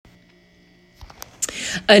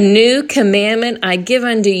A new commandment I give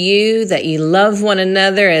unto you, that ye love one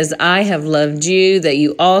another as I have loved you, that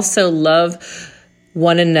you also love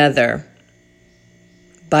one another.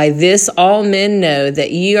 By this all men know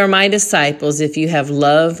that ye are my disciples, if you have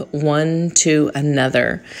love one to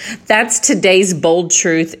another. That's today's bold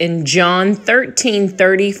truth in John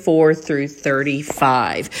 13:34 through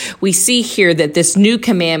 35. We see here that this new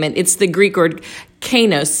commandment, it's the Greek word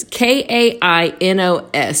kainos,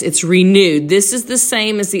 K-A-I-N-O-S. It's renewed. This is the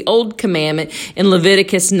same as the old commandment in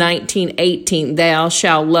Leviticus 19:18. Thou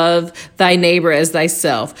shalt love thy neighbor as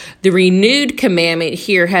thyself. The renewed commandment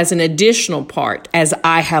here has an additional part, as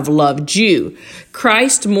I have loved you.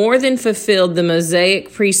 Christ more than fulfilled the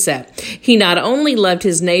Mosaic precept. He not only loved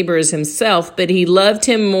his neighbor as himself, but he loved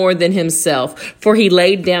him more than himself, for he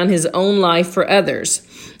laid down his own life for others.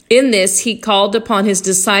 In this, he called upon his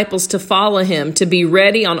disciples to follow him, to be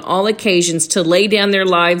ready on all occasions to lay down their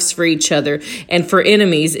lives for each other and for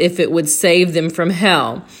enemies if it would save them from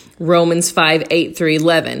hell. Romans 5:8 through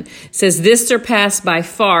 11 says, this surpassed by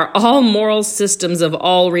far all moral systems of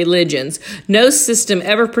all religions. No system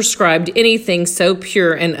ever prescribed anything so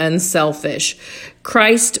pure and unselfish.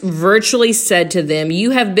 Christ virtually said to them,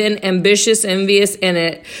 you have been ambitious, envious, and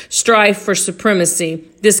at strife for supremacy.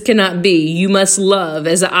 This cannot be. You must love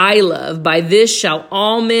as I love. By this shall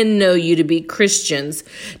all men know you to be Christians.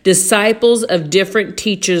 Disciples of different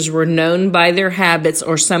teachers were known by their habits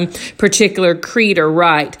or some particular creed or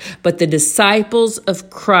rite, but the disciples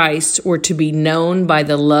of Christ were to be known by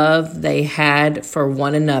the love they had for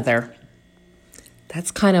one another.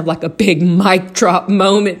 That's kind of like a big mic drop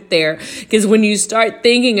moment there. Because when you start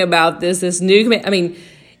thinking about this new command,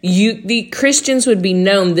 the Christians would be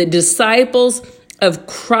known, the disciples of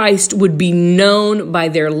Christ would be known by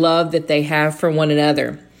their love that they have for one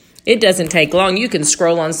another. It doesn't take long. You can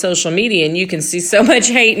scroll on social media and you can see so much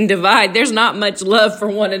hate and divide. There's not much love for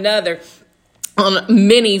one another on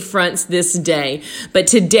many fronts this day. But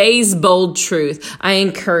today's bold truth, I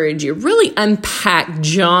encourage you, really unpack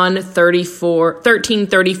John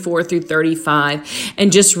 13:34 through 35, and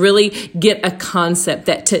just really get a concept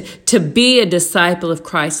that to be a disciple of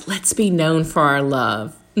Christ, let's be known for our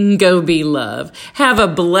love. Go be love. Have a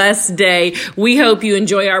blessed day. We hope you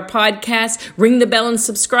enjoy our podcast. Ring the bell and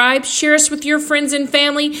subscribe. Share us with your friends and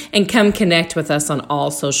family, and come connect with us on all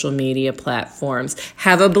social media platforms.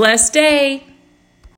 Have a blessed day.